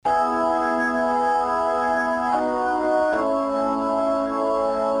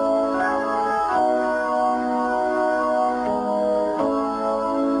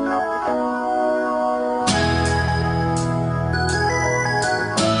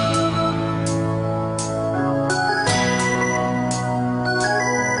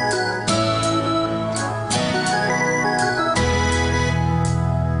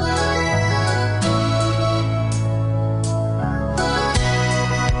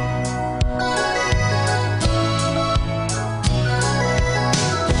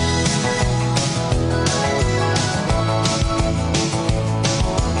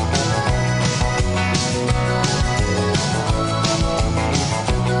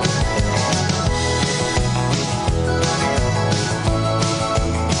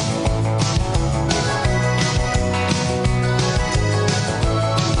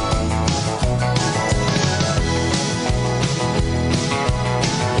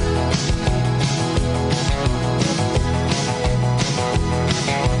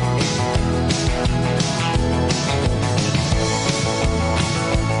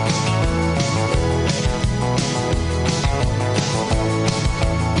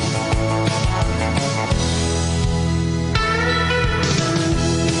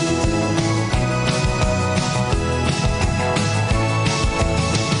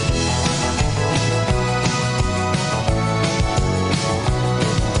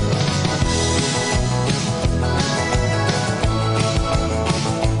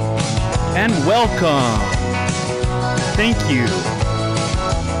welcome. Thank you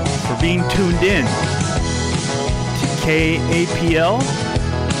for being tuned in to KAPL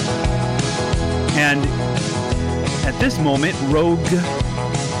and at this moment, Rogue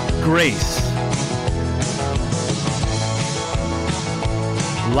Grace.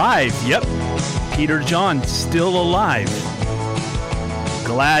 Live, yep. Peter John still alive.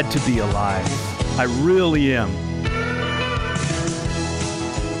 Glad to be alive. I really am.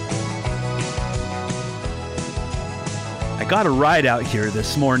 I got a ride out here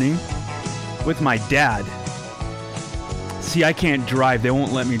this morning with my dad. See, I can't drive. They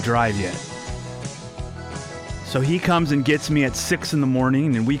won't let me drive yet. So he comes and gets me at 6 in the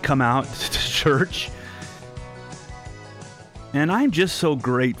morning and we come out to church. And I'm just so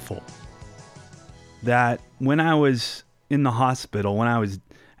grateful that when I was in the hospital, when I was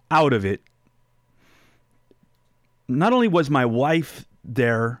out of it, not only was my wife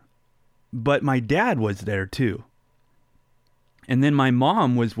there, but my dad was there too. And then my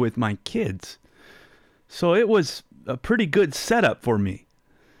mom was with my kids. So it was a pretty good setup for me.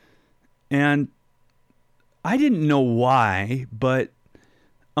 And I didn't know why, but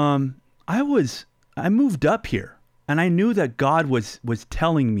I moved up here. And I knew that God was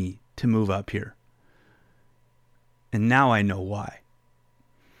telling me to move up here. And now I know why.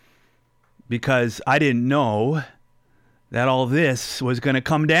 Because I didn't know that all this was going to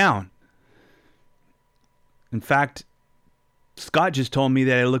come down. In fact, Scott just told me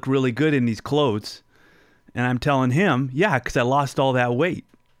that I look really good in these clothes. And I'm telling him, yeah, because I lost all that weight.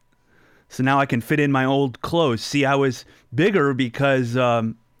 So now I can fit in my old clothes. See, I was bigger because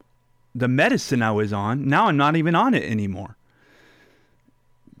the medicine I was on, now I'm not even on it anymore.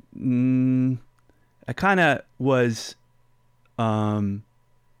 I kind of was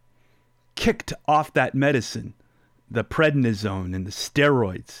kicked off that medicine, the prednisone and the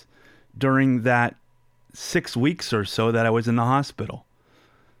steroids, during that 6 weeks or so that I was in the hospital.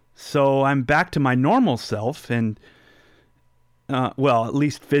 So I'm back to my normal self and, well, at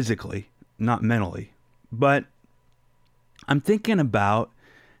least physically, not mentally. But I'm thinking about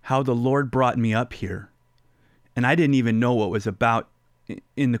how the Lord brought me up here. And I didn't even know what was about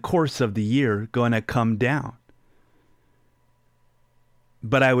in the course of the year going to come down.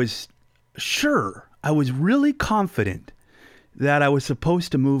 But I was sure, I was really confident that I was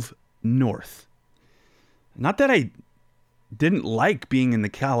supposed to move north. Not that I didn't like being in the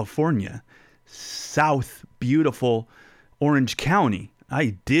California, South, beautiful Orange County.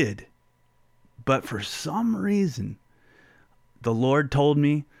 I did. But for some reason, the Lord told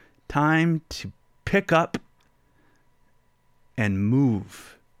me, time to pick up and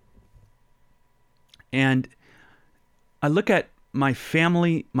move. And I look at my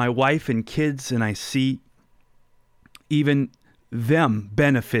family, my wife and kids, and I see even them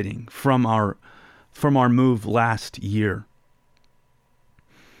benefiting from our move last year.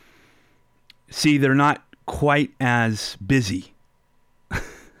 See, they're not quite as busy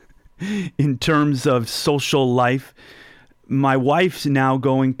in terms of social life. My wife's now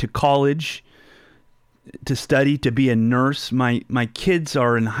going to college to study to be a nurse. My kids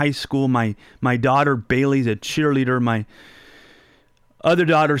are in high school. My daughter Bailey's a cheerleader. My other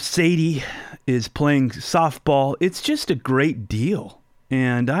daughter Sadie is playing softball. It's just a great deal,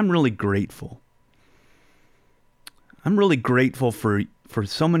 and I'm really grateful. I'm really grateful for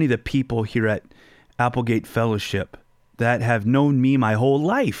so many of the people here at Applegate Fellowship that have known me my whole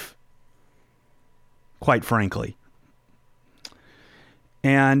life, quite frankly.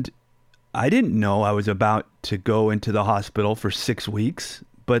 And I didn't know I was about to go into the hospital for 6 weeks,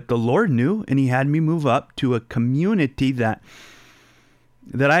 but the Lord knew, and he had me move up to a community that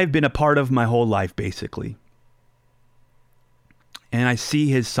I've been a part of my whole life, basically. And I see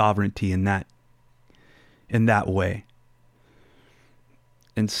his sovereignty in that way.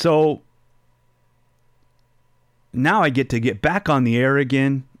 And so now I get back on the air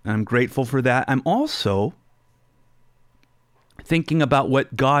again. I'm grateful for that. I'm also thinking about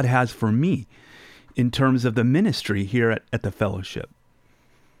what God has for me in terms of the ministry here at the fellowship.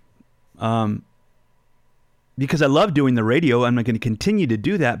 Because I love doing the radio, I'm going to continue to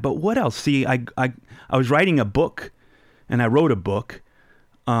do that. But what else? See, I was writing a book, and I wrote a book.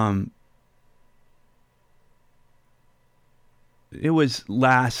 It was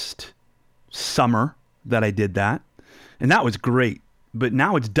last summer that I did that, and that was great. But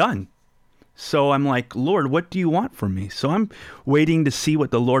now it's done. So I'm like, Lord, what do you want from me? So I'm waiting to see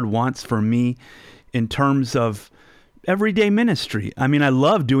what the Lord wants for me in terms of everyday ministry. I mean, I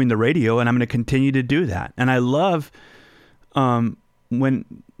love doing the radio, and I'm going to continue to do that. And I love to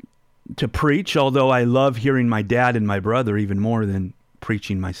preach, although I love hearing my dad and my brother even more than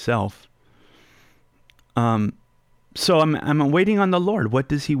preaching myself. So I'm waiting on the Lord. What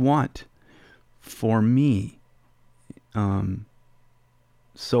does he want for me?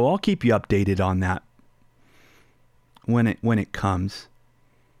 So I'll keep you updated on that when it comes.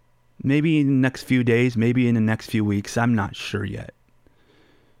 Maybe in the next few days, maybe in the next few weeks. I'm not sure yet.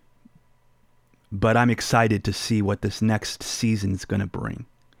 But I'm excited to see what this next season's going to bring.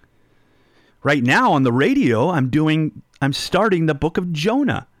 Right now on the radio, I'm starting the book of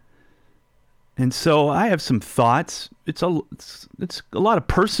Jonah. And so I have some thoughts. It's a lot of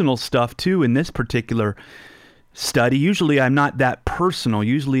personal stuff too in this particular study. Usually I'm not that personal.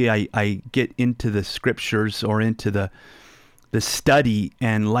 Usually I get into the scriptures or into the study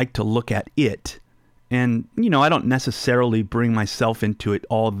and like to look at it. And, I don't necessarily bring myself into it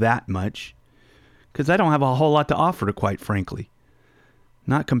all that much because I don't have a whole lot to offer, quite frankly.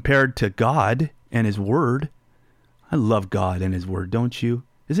 Not compared to God and His Word. I love God and His Word, don't you?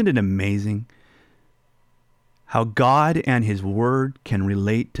 Isn't it amazing how God and His Word can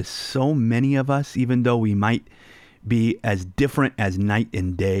relate to so many of us, even though we might be as different as night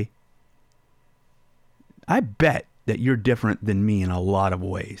and day? I bet that you're different than me in a lot of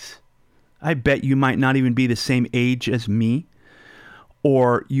ways. I bet you might not even be the same age as me,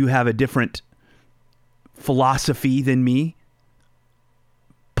 or you have a different philosophy than me,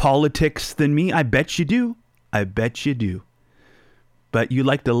 politics than me. I bet you do. I bet you do. But you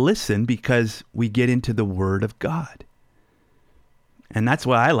like to listen because we get into the Word of God. And that's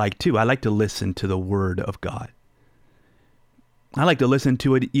what I like too. I like to listen to the Word of God. I like to listen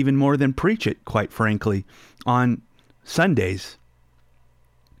to it even more than preach it, quite frankly, on Sundays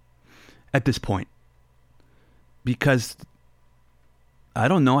at this point. Because, I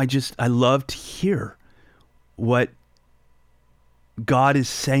don't know, I love to hear what God is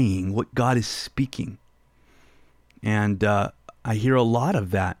saying, what God is speaking. And I hear a lot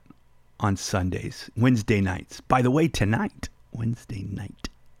of that on Sundays, Wednesday nights. By the way, tonight, Wednesday night,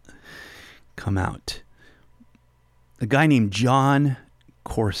 come out. A guy named Jon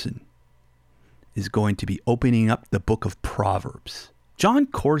Courson is going to be opening up the book of Proverbs. Jon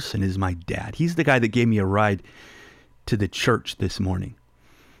Courson is my dad. He's the guy that gave me a ride to the church this morning.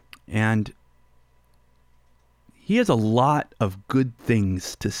 And he has a lot of good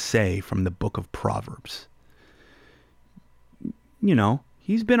things to say from the book of Proverbs.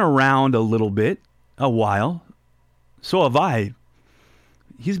 He's been around a little bit, a while. So have I.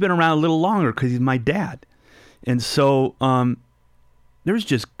 He's been around a little longer because he's my dad. And so there's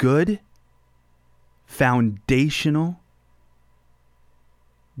just good, foundational,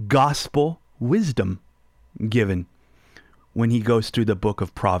 gospel wisdom given when he goes through the book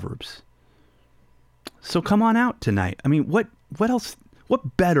of Proverbs. So come on out tonight. I mean, what else,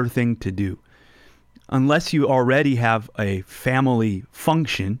 what better thing to do? Unless you already have a family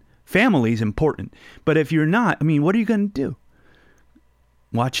function. Family's important. But if you're not, what are you going to do?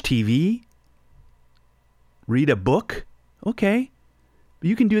 Watch TV? Read a book? Okay. But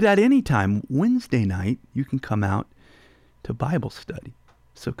you can do that anytime. Wednesday night, you can come out to Bible study.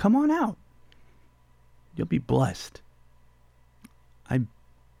 So come on out. You'll be blessed. I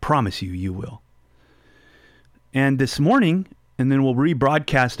promise you, you will. And this morning, and then we'll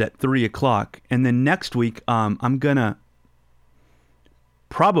rebroadcast at 3 o'clock. And then next week, I'm thinking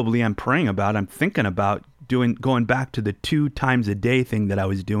about going back to the 2 times a day thing that I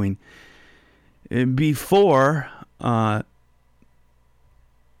was doing before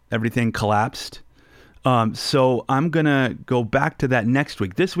everything collapsed. So I'm going to go back to that next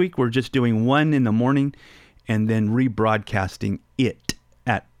week. This week, we're just doing 1 in the morning and then rebroadcasting it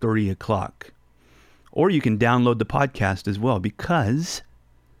at 3 o'clock. Or you can download the podcast as well, because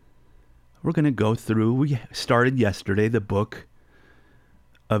we're going to go through, we started yesterday, the book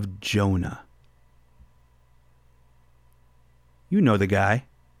of Jonah. You know the guy.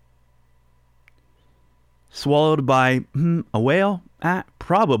 Swallowed by a whale?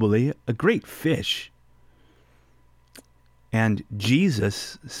 Probably a great fish. And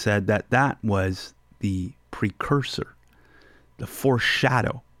Jesus said that was the precursor, the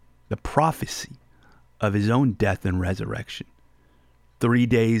foreshadow, the prophecy of his own death and resurrection. 3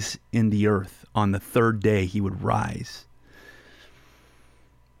 days in the earth. On the 3rd day, he would rise.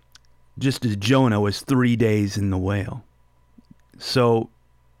 Just as Jonah was 3 days in the whale. So,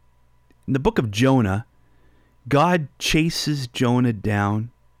 in the book of Jonah, God chases Jonah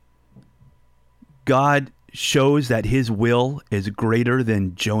down. God shows that his will is greater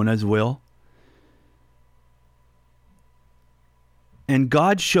than Jonah's will. And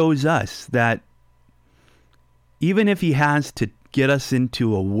God shows us that even if he has to get us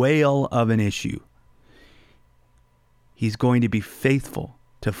into a whale of an issue, he's going to be faithful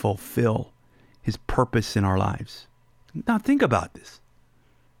to fulfill his purpose in our lives. Now think about this.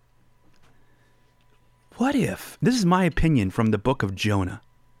 What if, this is my opinion from the book of Jonah,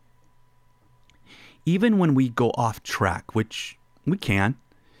 even when we go off track, which we can,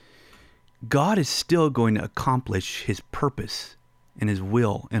 God is still going to accomplish his purpose and his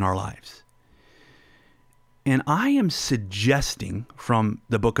will in our lives. And I am suggesting from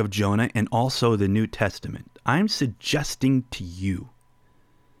the book of Jonah and also the New Testament, I'm suggesting to you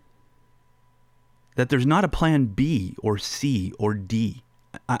that there's not a plan B or C or D.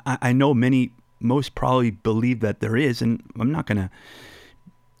 I know most probably believe that there is, and I'm not gonna,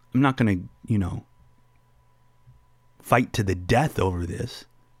 fight to the death over this,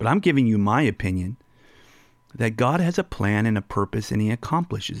 but I'm giving you my opinion that God has a plan and a purpose and he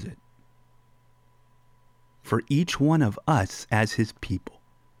accomplishes it for each one of us as his people.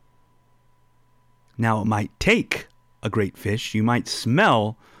 Now, it might take a great fish. You might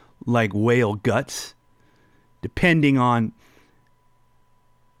smell like whale guts, depending on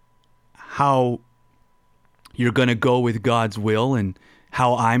how you're going to go with God's will and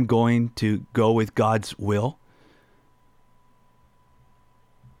how I'm going to go with God's will.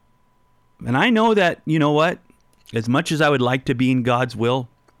 And I know that, you know what, as much as I would like to be in God's will,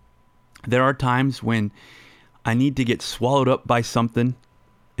 there are times when I need to get swallowed up by something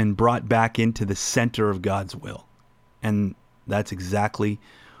and brought back into the center of God's will. And that's exactly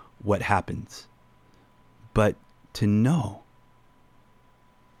what happens. But to know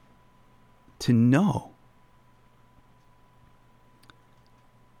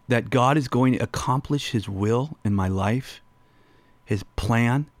that God is going to accomplish his will in my life, his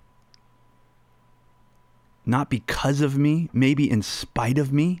plan, not because of me, maybe in spite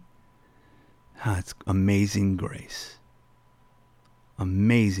of me, it's amazing grace.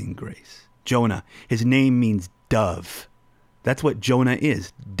 Amazing grace. Jonah, his name means dove. That's what Jonah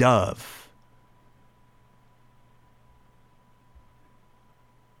is, dove.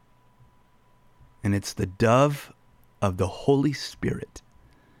 And it's the dove of the Holy Spirit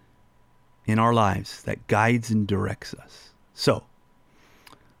in our lives that guides and directs us. So,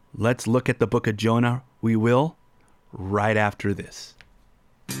 let's look at the book of Jonah. We will right after this.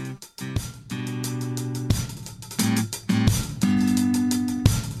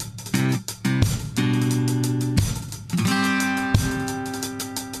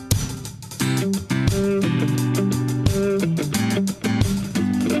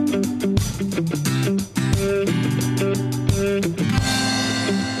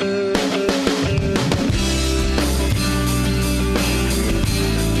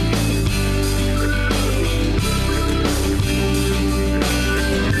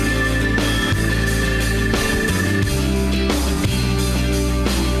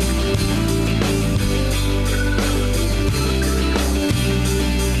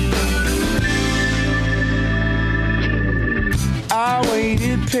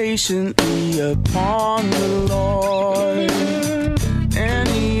 Patiently upon the Lord, and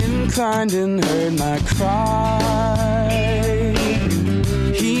he inclined and heard my cry.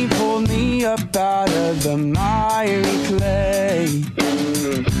 He pulled me up out of the miry clay.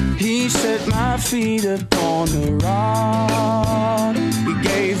 He set my feet upon the rock. He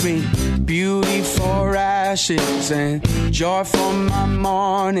gave me beauty for ashes and joy for my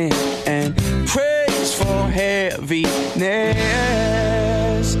mourning and praise for heaviness.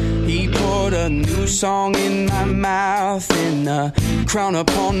 He put a new song in my mouth and a crown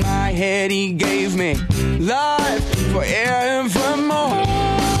upon my head. He gave me life forevermore.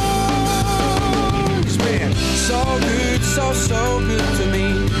 He's been so good, so good to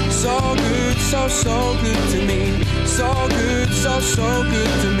me. So good, so good to me. So good, so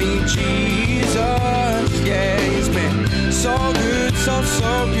good to me. Jesus, yeah, he's been so good, so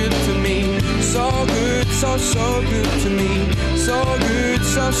good to me. So good, so good to me. So good,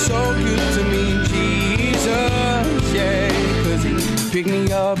 so good to me. Jesus, yeah, 'cause he picked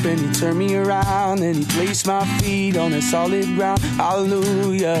me up and he turned me around and he placed my feet on a solid ground.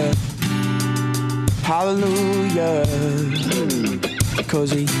 Hallelujah, hallelujah.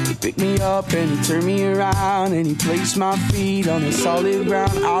 'Cause he picked me up and he turned me around and he placed my feet on a solid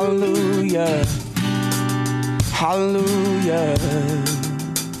ground. Hallelujah, hallelujah.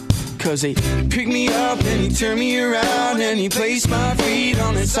 'Cause he picked me up and he turned me around and he placed my feet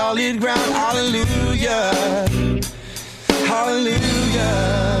on a solid ground. Hallelujah, hallelujah.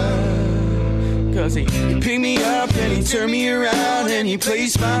 'Cause he picked me up and he turned me around and he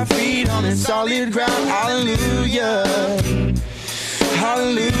placed my feet on a solid ground. Hallelujah,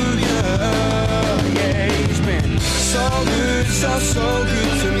 hallelujah. Yeah, he's been so good, so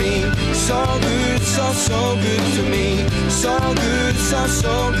good to me. So good, so good to me. So good,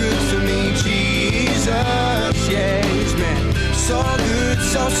 so good to me. Jesus, yeah, he's been so good,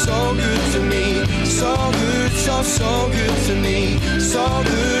 so good to me. So good, so good to me. So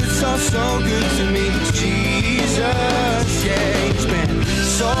good, so good to me. Jesus, yeah, he's been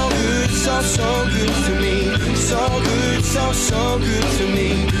so good, so good to me. So good, so good to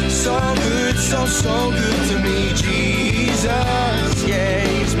me. So good, so good to me. Jesus, yeah,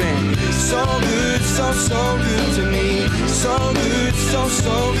 he's been so good, so good to me. So good,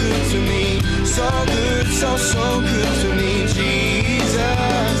 so good to me. So good, so good to me.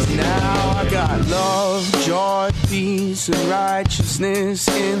 Jesus, now I got love, joy, peace, and righteousness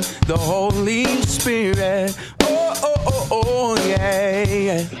in the Holy Spirit. Oh, oh, oh, oh, yeah,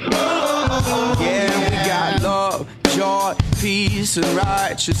 yeah. Yeah, we got love, joy, peace, and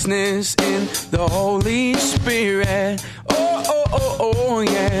righteousness in the Holy Spirit. Oh, oh, oh, oh,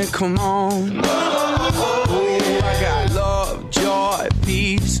 yeah, come on. Oh, I got love, joy,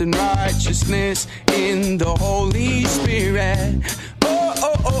 peace, and righteousness in the Holy Spirit. Oh,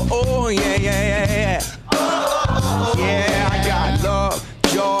 oh, oh, oh, yeah, yeah, yeah, yeah. Yeah, I got love,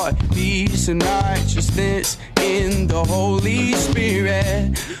 joy, peace, and righteousness in the Holy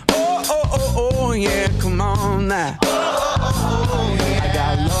Spirit. Oh, oh, oh, oh, yeah, come on now. I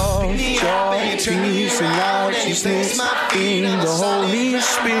got love, joy, peace, and righteousness in the Holy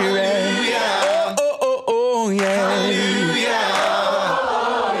Spirit. Oh, oh, oh, oh, yeah.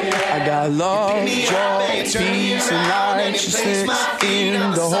 I got love, joy, peace, and righteousness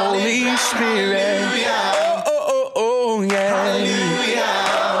in the Holy Spirit. Oh, oh, oh, oh, yeah.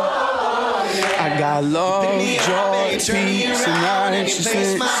 I got love, joy, peace, and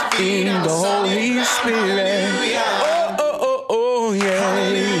righteousness in the Holy Spirit. Oh, oh, oh, oh, yeah.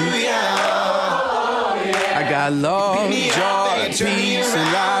 I got love, joy, peace,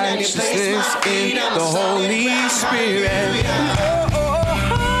 and righteousness in the Holy Spirit. Oh, oh,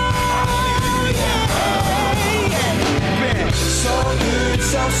 so good,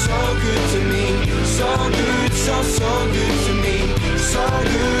 so good to me. So good, so good to me. So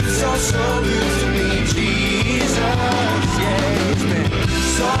good, so good to me. Jesus, yeah, he's been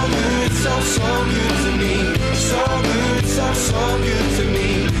so good, so good to me. So good, so good to me.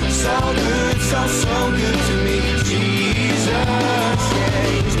 So good, so good to me. Jesus, yeah,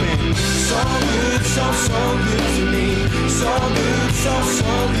 he's been so good, so good to me. So good, so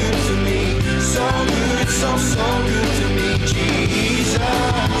good to me. So good, so good to me. Jesus,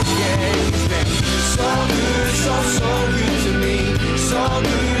 yeah, he's been so good, so good to me. So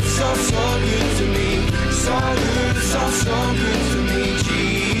good, so good to me. So good, so good to me.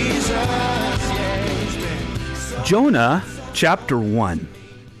 Jesus, yeah, he's been so Jonah chapter 1,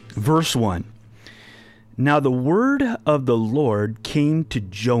 verse 1. Now the word of the Lord came to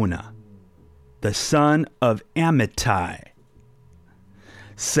Jonah, the son of Amittai,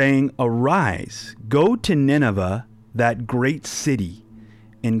 saying, Arise, go to Nineveh, that great city,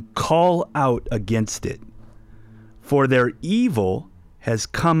 and call out against it, for their evil has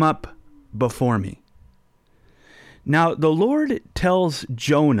come up before me. Now the Lord tells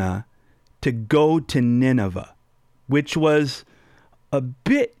Jonah to go to Nineveh, which was a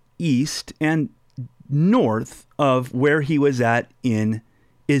bit east and north of where he was at in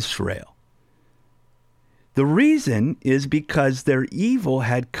Israel. The reason is because their evil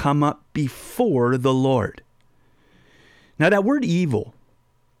had come up before the Lord. Now that word evil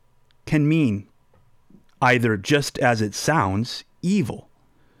can mean either, just as it sounds, evil,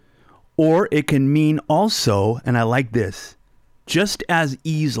 or it can mean also, and I like this, just as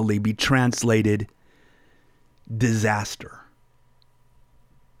easily be translated disaster.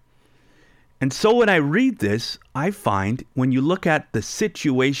 And so when I read this, I find when you look at the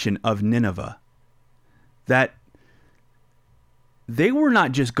situation of Nineveh, that they were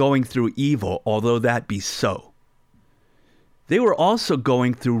not just going through evil, although that be so. They were also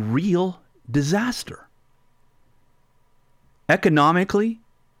going through real disaster. Economically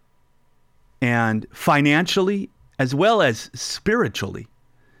and financially, as well as spiritually.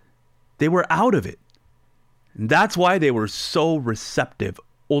 They were out of it. And that's why they were so receptive,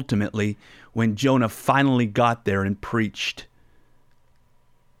 ultimately, when Jonah finally got there and preached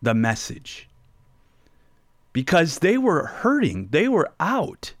the message. Because they were hurting. They were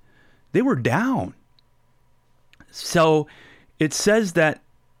out. They were down. So it says that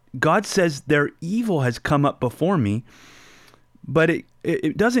God says their evil has come up before me, but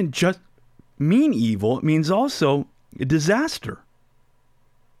it doesn't just mean evil. It means also a disaster.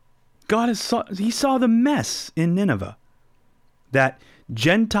 He saw the mess in Nineveh, that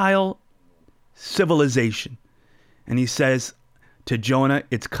Gentile civilization. And he says to Jonah,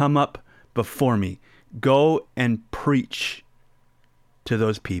 it's come up before me. Go and preach to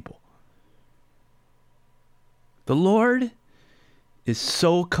those people. The Lord is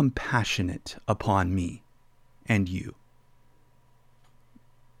so compassionate upon me and you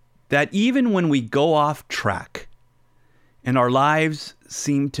that even when we go off track and our lives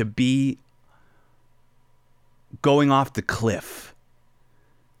seem to be going off the cliff,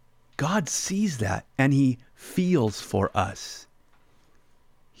 God sees that and He feels for us.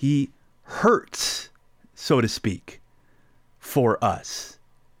 He hurts, so to speak, for us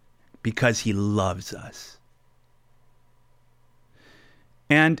because He loves us.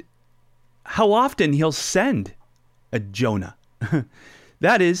 And how often He'll send a Jonah.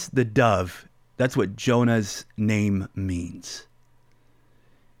 That is the dove. That's what Jonah's name means.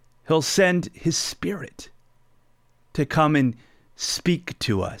 He'll send His Spirit to come and speak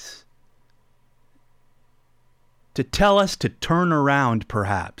to us, to tell us to turn around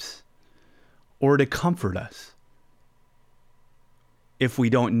perhaps, or to comfort us if we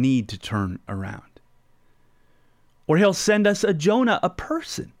don't need to turn around. Or He'll send us a Jonah, a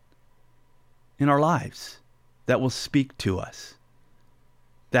person in our lives that will speak to us,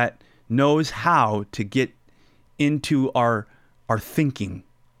 that knows how to get into our thinking.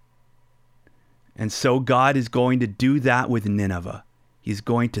 And so God is going to do that with Nineveh. He's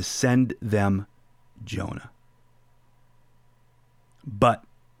going to send them Jonah. But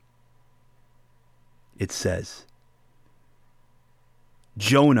it says,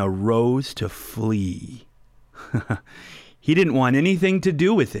 Jonah rose to flee. He didn't want anything to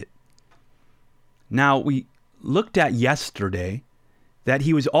do with it. Now, we looked at yesterday that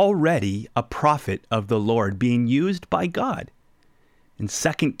he was already a prophet of the Lord being used by God. In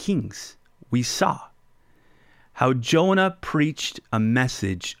 2 Kings, we saw how Jonah preached a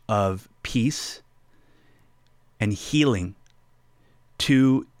message of peace and healing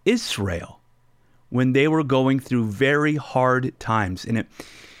to Israel when they were going through very hard times. And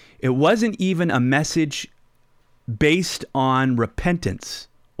it wasn't even a message based on repentance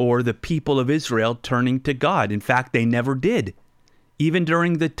or the people of Israel turning to God. In fact, they never did, even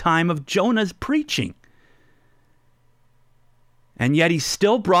during the time of Jonah's preaching. And yet he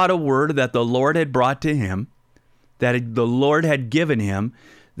still brought a word that the Lord had brought to him, that the Lord had given him,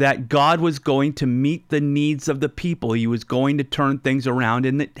 that God was going to meet the needs of the people. He was going to turn things around,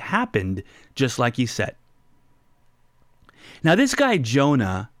 and it happened just like he said. Now, this guy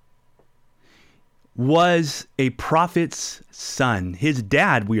Jonah was a prophet's son. His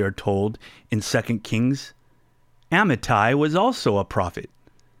dad, we are told in 2 Kings, Amittai, was also a prophet.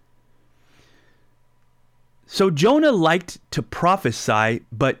 So Jonah liked to prophesy,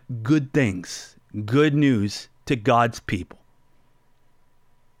 but good things, good news to God's people.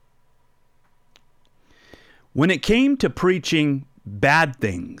 When it came to preaching bad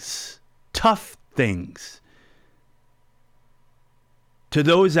things, tough things, to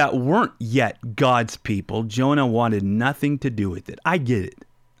those that weren't yet God's people, Jonah wanted nothing to do with it. I get it.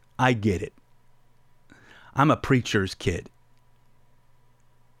 I get it. I'm a preacher's kid.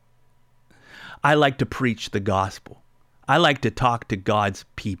 I like to preach the gospel. I like to talk to God's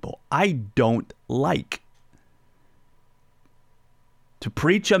people. I don't like to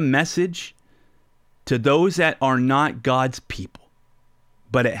preach a message to those that are not God's people,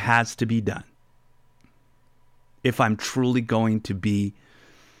 but it has to be done if I'm truly going to be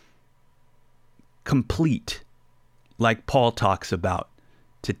complete, like Paul talks about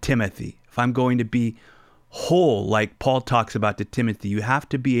to Timothy. If I'm going to be whole, like Paul talks about to Timothy, you have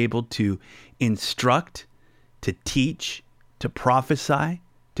to be able to instruct, to teach, to prophesy,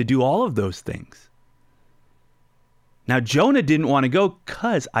 to do all of those things. Now, Jonah didn't want to go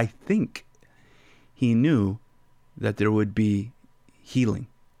because I think he knew that there would be healing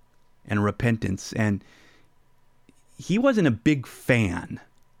and repentance, and he wasn't a big fan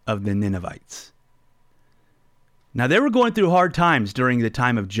of the Ninevites. Now, they were going through hard times during the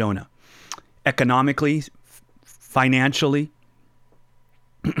time of Jonah, economically, financially.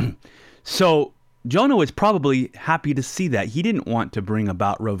 So Jonah was probably happy to see that. He didn't want to bring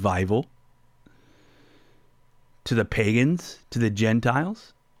about revival to the pagans, to the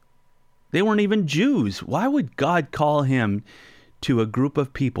Gentiles. They weren't even Jews. Why would God call him to a group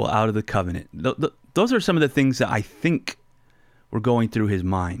of people out of the covenant? Those are some of the things that I think were going through his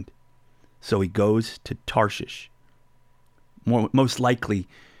mind. So he goes to Tarshish. Most likely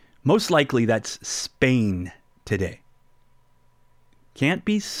that's Spain today. Can't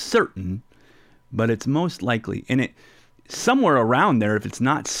be certain, but it's most likely. And it somewhere around there, if it's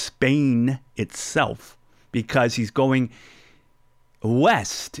not Spain itself, because he's going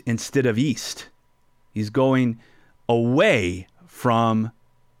west instead of east. He's going away from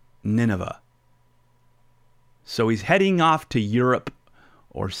Nineveh. So he's heading off to Europe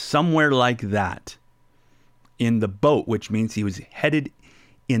or somewhere like that in the boat, which means he was headed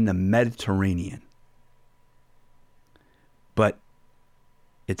in the Mediterranean. But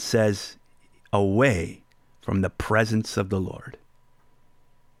it says, away from the presence of the Lord.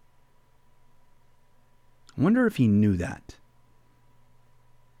 I wonder if he knew that.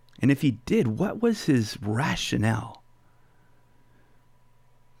 And if he did, what was his rationale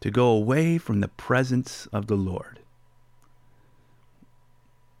to go away from the presence of the Lord?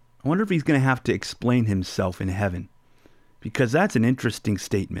 I wonder if he's going to have to explain himself in heaven, because that's an interesting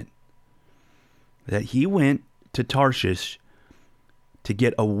statement, that he went to Tarshish to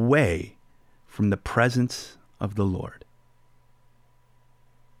get away from the presence of the Lord.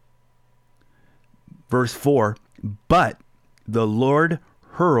 Verse 4, but the Lord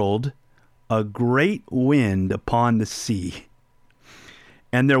hurled a great wind upon the sea,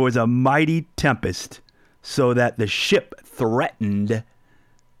 and there was a mighty tempest, so that the ship threatened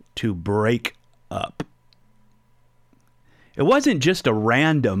to break up. It wasn't just a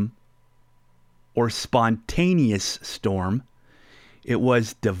random or spontaneous storm. It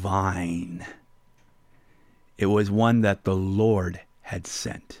was divine. It was one that the Lord had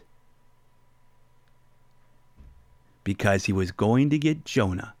sent, because he was going to get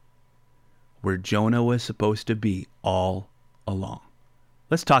Jonah where Jonah was supposed to be all along.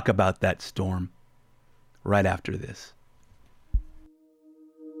 Let's talk about that storm right after this.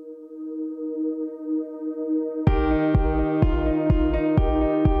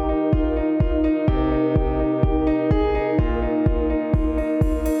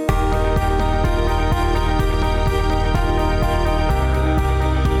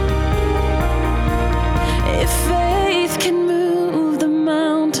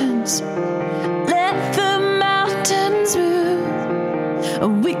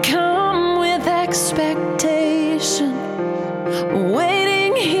 We come with expectation,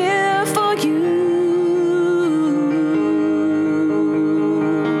 waiting here for you.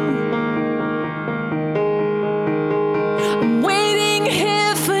 Waiting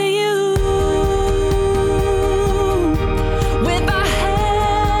here for you, with our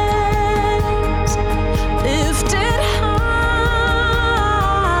hands lifted high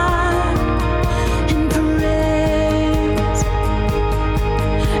in praise.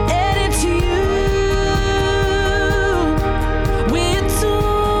 And it's you we're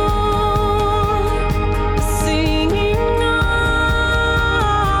singing hallelujah.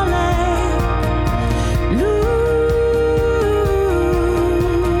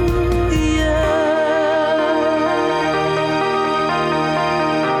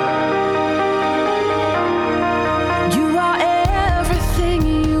 You are everything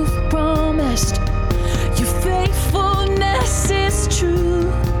you've promised. Your faithfulness is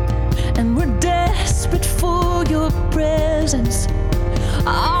true, and we're desperate for your presence.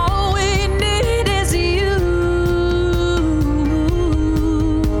 All we need is you.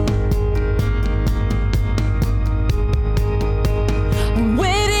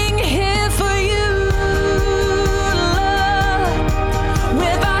 Waiting here for you, Lord,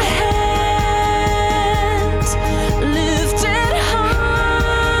 with our hands lifted high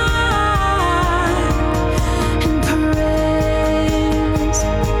in praise.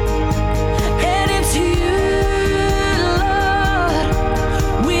 And it's you,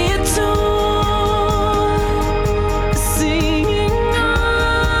 Lord,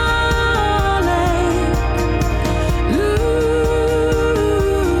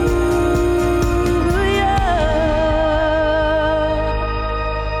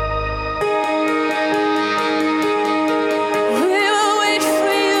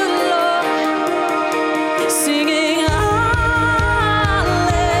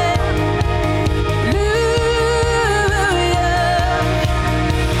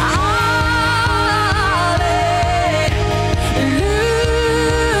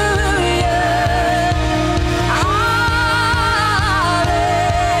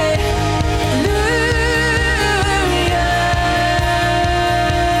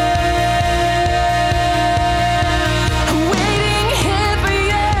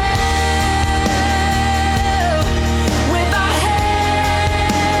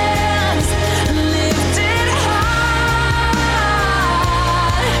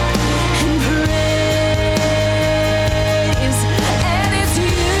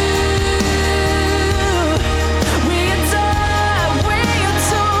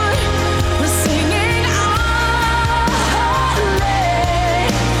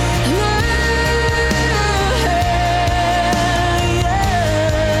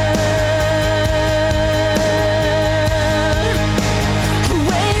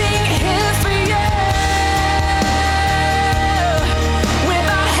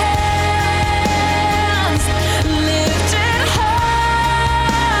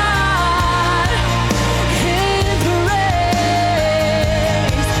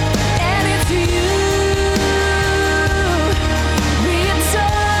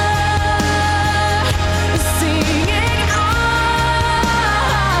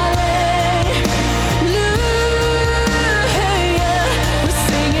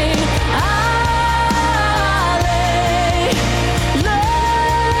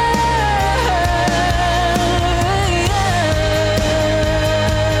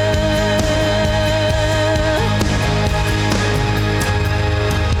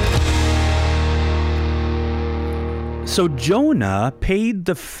 So Jonah paid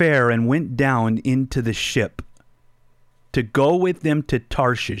the fare and went down into the ship to go with them to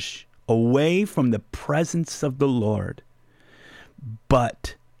Tarshish, away from the presence of the Lord.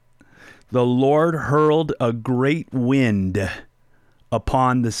 But the Lord hurled a great wind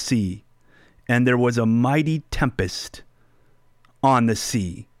upon the sea, and there was a mighty tempest on the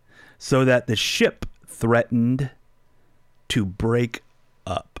sea, so that the ship threatened to break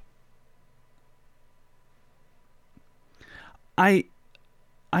up.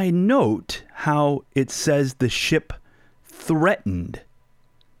 I note how it says the ship threatened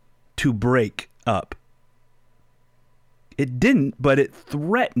to break up. It didn't, but it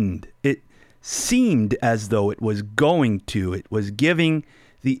threatened. It seemed as though it was going to. It was giving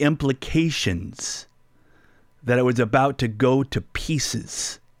the implications that it was about to go to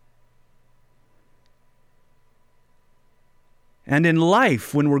pieces. And in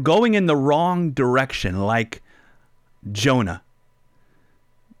life, when we're going in the wrong direction, like Jonah,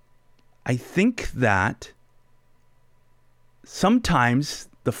 I think that sometimes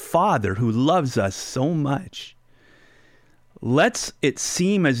the Father, who loves us so much, lets it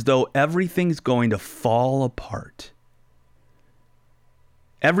seem as though everything's going to fall apart.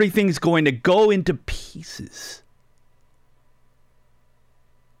 Everything's going to go into pieces.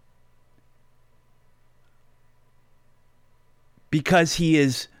 Because he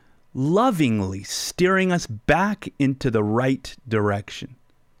is lovingly steering us back into the right direction.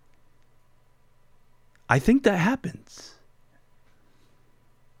 I think that happens.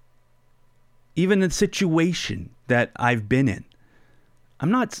 Even the situation that I've been in.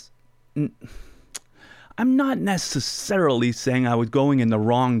 I'm not necessarily saying I was going in the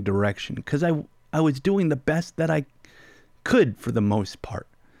wrong direction, because I was doing the best that I could for the most part.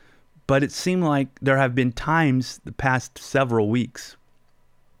 But it seemed like there have been times the past several weeks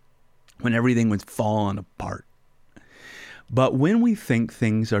when everything was falling apart. But when we think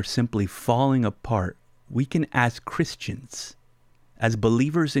things are simply falling apart, we can, as Christians, as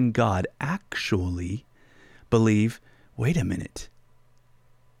believers in God, actually believe, wait a minute.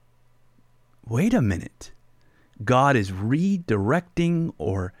 God is redirecting,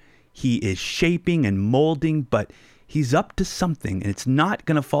 or he is shaping and molding, but he's up to something, and it's not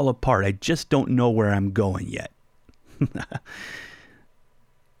going to fall apart. I just don't know where I'm going yet.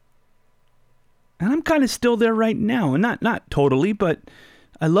 And I'm kind of still there right now. And not totally, but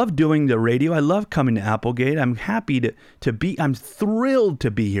I love doing the radio. I love coming to Applegate. I'm happy to be, I'm thrilled to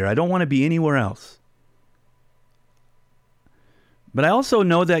be here. I don't want to be anywhere else. But I also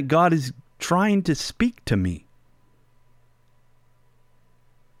know that God is trying to speak to me.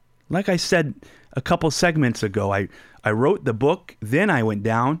 Like I said a couple segments ago, I wrote the book, then I went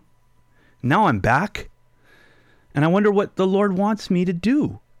down. Now I'm back. And I wonder what the Lord wants me to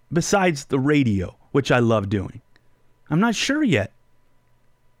do besides the radio, which I love doing. I'm not sure yet.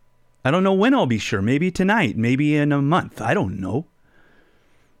 I don't know when I'll be sure. Maybe tonight, maybe in a month. I don't know.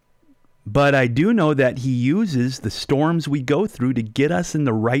 But I do know that he uses the storms we go through to get us in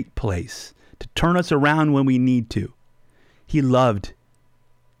the right place, to turn us around when we need to. He loved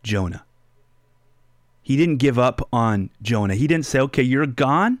Jonah. He didn't give up on Jonah. He didn't say, okay, you're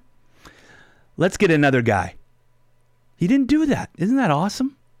gone. Let's get another guy. He didn't do that. Isn't that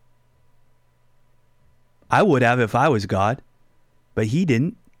awesome? I would have if I was God, but he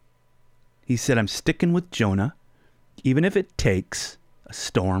didn't. He said, I'm sticking with Jonah, even if it takes a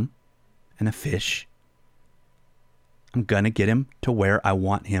storm and a fish. I'm going to get him to where I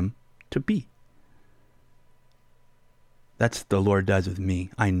want him to be. That's what the Lord does with me.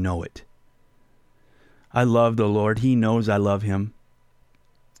 I know it. I love the Lord. He knows I love him.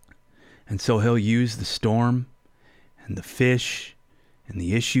 And so he'll use the storm and the fish and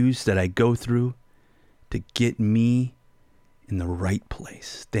the issues that I go through to get me in the right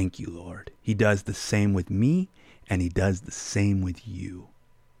place. Thank you, Lord. He does the same with me, and he does the same with you.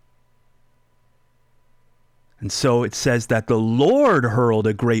 And so it says that the Lord hurled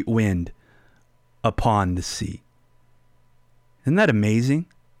a great wind upon the sea. Isn't that amazing?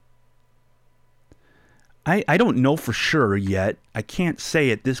 I don't know for sure yet. I can't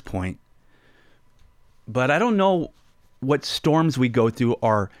say at this point. But I don't know what storms we go through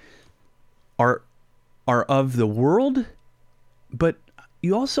are of the world. But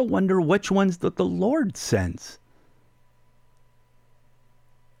you also wonder which ones that the Lord sends.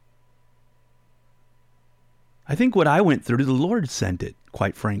 I think what I went through, the Lord sent it,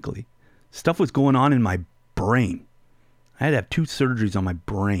 quite frankly. Stuff was going on in my brain. I had to have 2 surgeries on my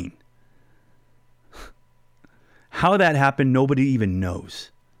brain. How that happened, nobody even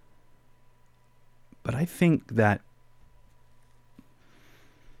knows. But I think that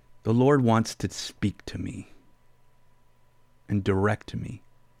the Lord wants to speak to me. and direct me.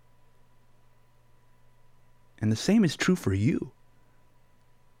 And the same is true for you.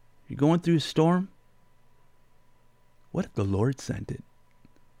 You're going through a storm? What if the Lord sent it?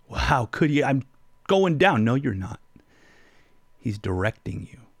 Wow, could you? I'm going down. No, you're not. He's directing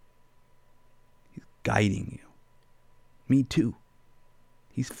you. He's guiding you. Me too.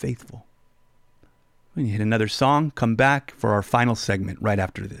 He's faithful. We're going to hit another song, come back for our final segment right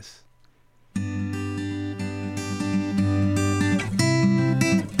after this.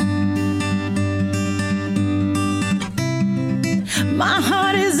 My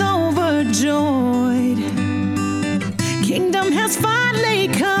heart is overjoyed. Kingdom has finally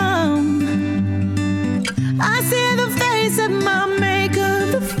come. I see the face of my Maker,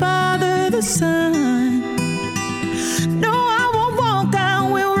 the Father, the Son. No, I won't walk, I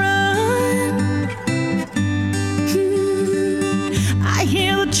will run. I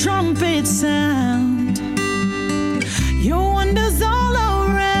hear the trumpet sound. Your wonders all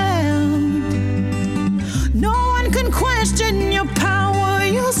around. No one can question your power,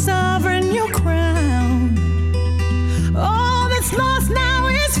 your sovereign, your crown. All that's lost now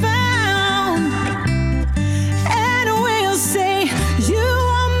is found. And we'll say, you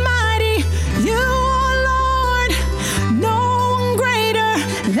are mighty, you are Lord. No one greater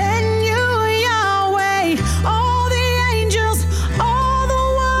than you, Yahweh. All the angels, all the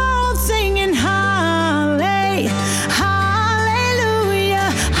world singing hallelujah,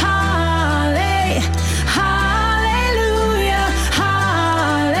 hallelujah, hallelujah, hallelujah,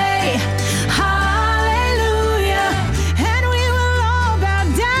 hallelujah. And we will all bow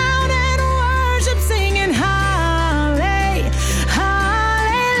down and worship, singing hallelujah.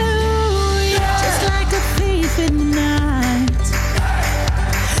 Just like a thief in the night,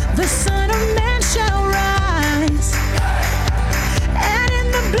 the Son of Man shall rise. And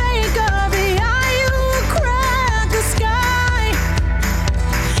in the blink of the eye, you will crack the sky.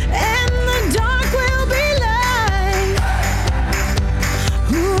 And the dark will be light.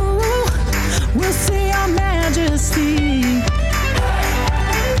 Ooh, we'll see our majesty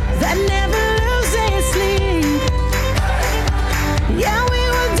that never loses sleep. Yeah, we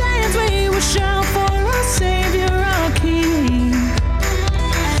will dance, we will shout for our Savior, our King.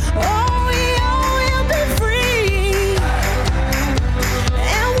 Oh, we all will be free.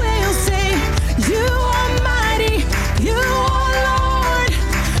 And we'll say, you are mighty, you are Lord.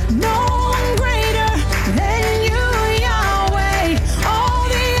 No one greater than you, Yahweh. All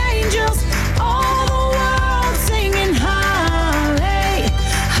the angels, all the world singing hallelujah,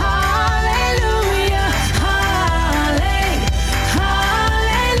 hallelujah,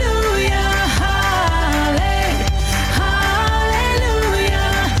 hallelujah, hallelujah.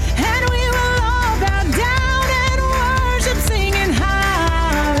 And we will all bow down and worship, singing hallelujah,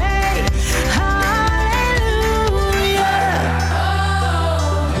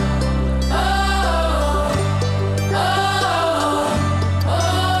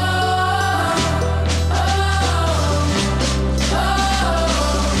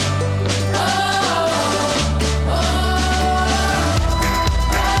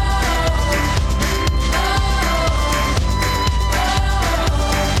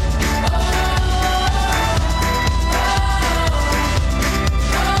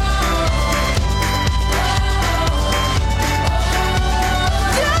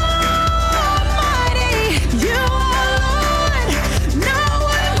 mighty, you are Lord. No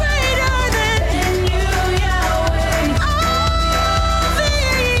one greater than you, Yahweh. All the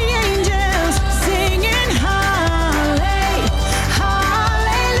angels singing hallelujah,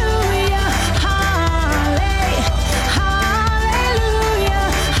 hallelujah, hallelujah,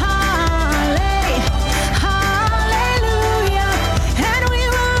 hallelujah. And we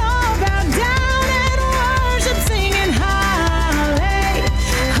will all bow down and worship, singing hallelujah,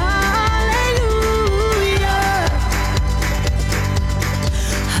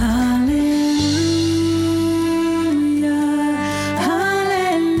 hallelujah, hallelujah.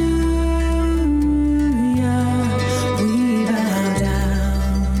 We bow down.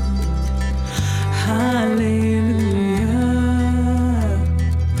 Hallelujah,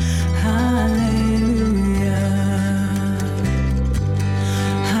 hallelujah,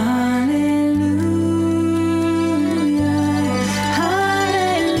 hallelujah,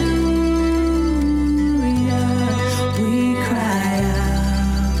 hallelujah. We cry out,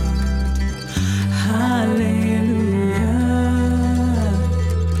 hallelujah,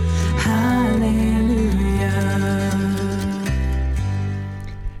 hallelujah.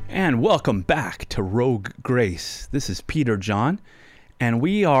 And welcome back to Rogue Grace. This is Peter John, and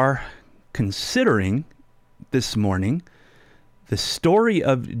we are considering this morning the story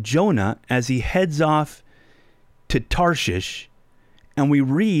of Jonah as he heads off to Tarshish, and we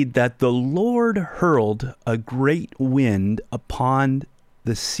read that the Lord hurled a great wind upon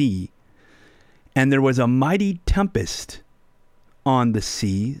the sea, and there was a mighty tempest on the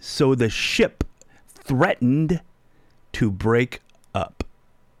sea, so the ship threatened to break up.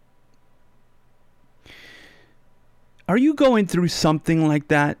 Are you going through something like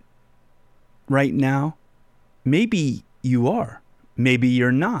that right now? Maybe you are. Maybe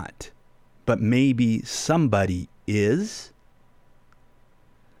you're not. But maybe somebody is.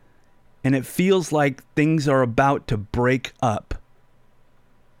 And it feels like things are about to break up.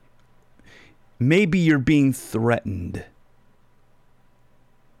 Maybe you're being threatened.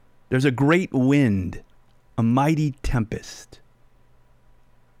 There's a great wind, a mighty tempest.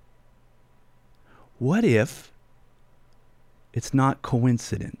 What if it's not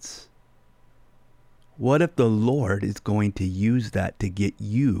coincidence? What if the Lord is going to use that to get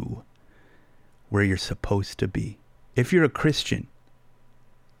you where you're supposed to be? If you're a Christian,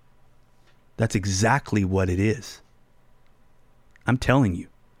 that's exactly what it is. I'm telling you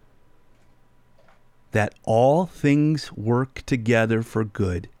that all things work together for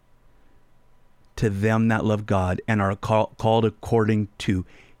good to them that love God and are called according to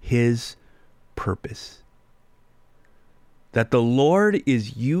His purpose. That the Lord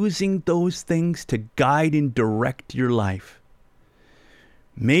is using those things to guide and direct your life.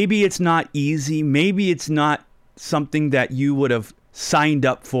 Maybe it's not easy. Maybe it's not something that you would have signed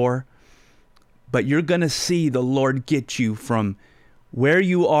up for. But you're going to see the Lord get you from where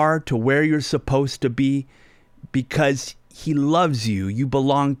you are to where you're supposed to be because He loves you. You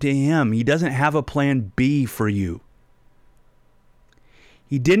belong to Him. He doesn't have a plan B for you.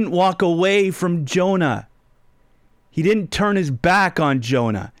 He didn't walk away from Jonah. He didn't turn His back on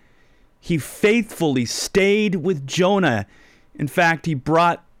Jonah. He faithfully stayed with Jonah. In fact, He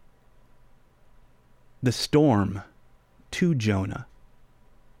brought the storm to Jonah,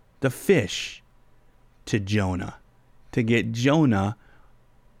 the fish to Jonah, to get Jonah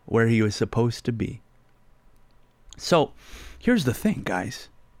where he was supposed to be. So, here's the thing, guys.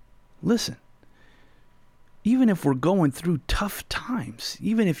 Listen. Even if we're going through tough times,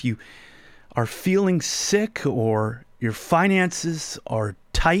 even if you are feeling sick or your finances are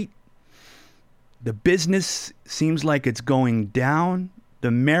tight, the business seems like it's going down,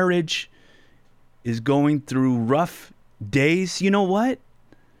 the marriage is going through rough days, you know what?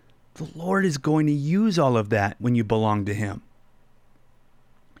 The Lord is going to use all of that when you belong to Him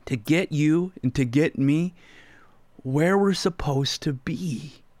to get you and to get me where we're supposed to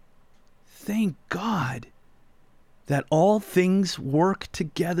be. Thank God that all things work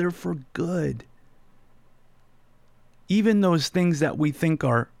together for good. Even those things that we think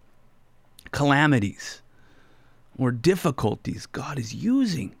are calamities or difficulties, God is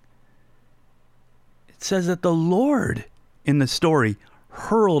using. It says that the Lord in the story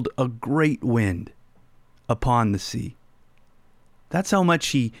hurled a great wind upon the sea. That's how much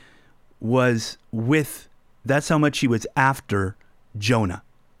He was that's how much He was after Jonah.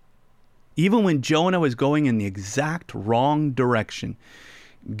 Even when Jonah was going in the exact wrong direction,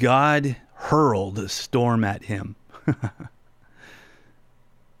 God hurled a storm at him.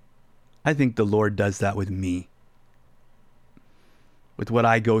 I think the Lord does that with me, with what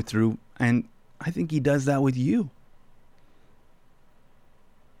I go through, and I think He does that with you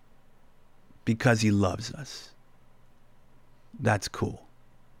because He loves us. That's cool.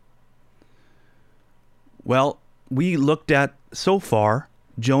 Well, we looked at so far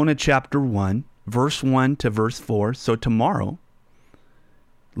Jonah chapter 1, verse 1 to verse 4. So tomorrow,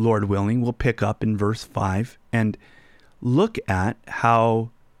 Lord willing, we'll pick up in verse 5 and look at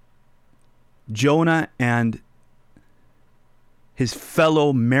how Jonah and his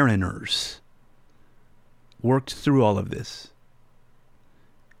fellow mariners worked through all of this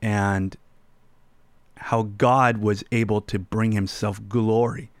and how God was able to bring Himself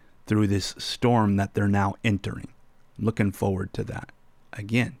glory through this storm that they're now entering. Looking forward to that.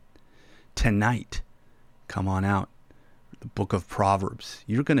 Again, tonight, come on out. The book of Proverbs.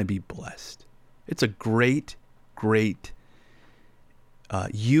 You're going to be blessed. It's a great, great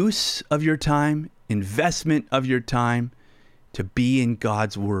use of your time, investment of your time to be in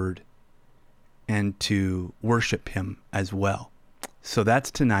God's Word and to worship Him as well. So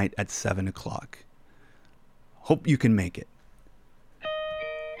that's tonight at 7 o'clock. Hope you can make it.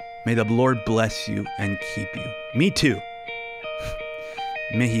 May the Lord bless you and keep you. Me too.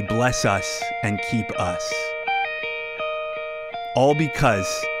 May He bless us and keep us. All because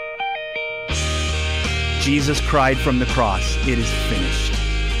Jesus cried from the cross, "It is finished."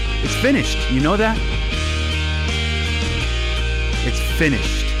 It's finished. You know that? It's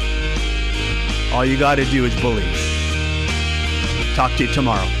finished. All you got to do is believe. Talk to you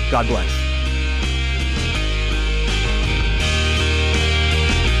tomorrow. God bless.